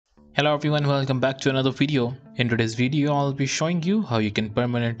Hello everyone, welcome back to another video. In today's video, I'll be showing you how you can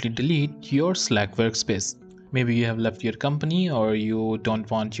permanently delete your Slack workspace. Maybe you have left your company or you don't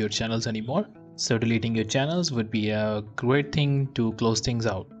want your channels anymore. So deleting your channels would be a great thing to close things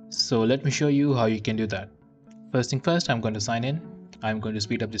out. So let me show you how you can do that. First thing first, I'm going to sign in. I'm going to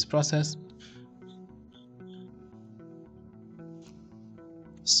speed up this process.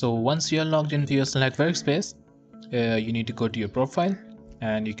 So once you are logged into your Slack workspace, you need to go to your profile,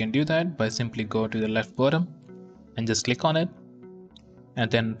 and you can do that by simply go to the left bottom and just click on it,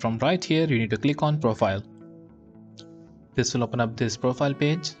 and then from right here you need to click on profile. This will open up this profile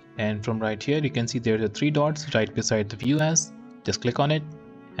page, and from right here you can see there are three dots right beside the view as. Just click on it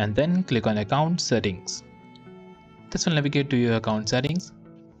and then click on account settings. This will navigate to your account settings.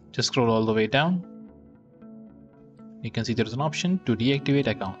 Just scroll all the way down. You can see there's an option to deactivate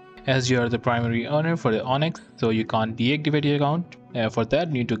account. As you are the primary owner for the Onyx, so you can't deactivate your account. For that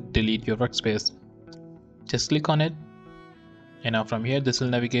you need to delete your workspace. Just click on it, and now from here this will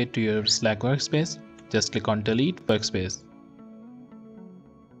navigate to your Slack workspace. Just click on delete workspace,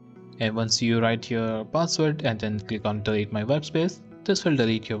 and once you write your password and then click on delete my workspace, this will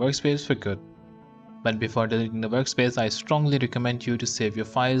delete your workspace for good. But before deleting the workspace, I strongly recommend you to save your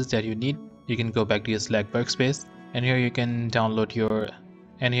files that you need. You can go back to your Slack workspace, and here you can download here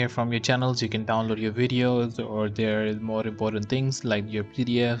from your channels you can download your videos, or there is more important things like your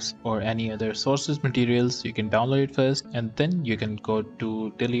PDFs or any other sources materials. You can download it first, and then you can go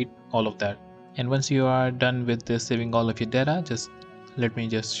to delete all of that. And once you are done with this saving all of your data, let me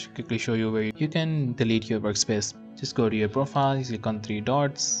just quickly show you where you can delete your workspace. Just go to your profile, click on three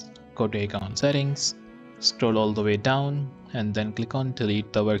dots, go to account settings, scroll all the way down, and then click on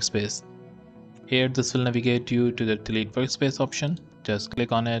delete the workspace. Here this will navigate you to the delete workspace option. Just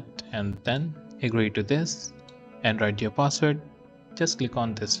click on it and then agree to this and write your password. Just click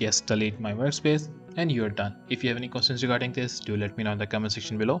on this yes, delete my workspace, and you're done. If you have any questions regarding this, do let me know in the comment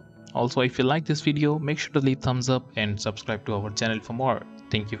section below. Also, if you like this video, make sure to leave thumbs up and subscribe to our channel for more.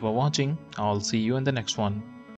 Thank you for watching. I'll see you in the next one.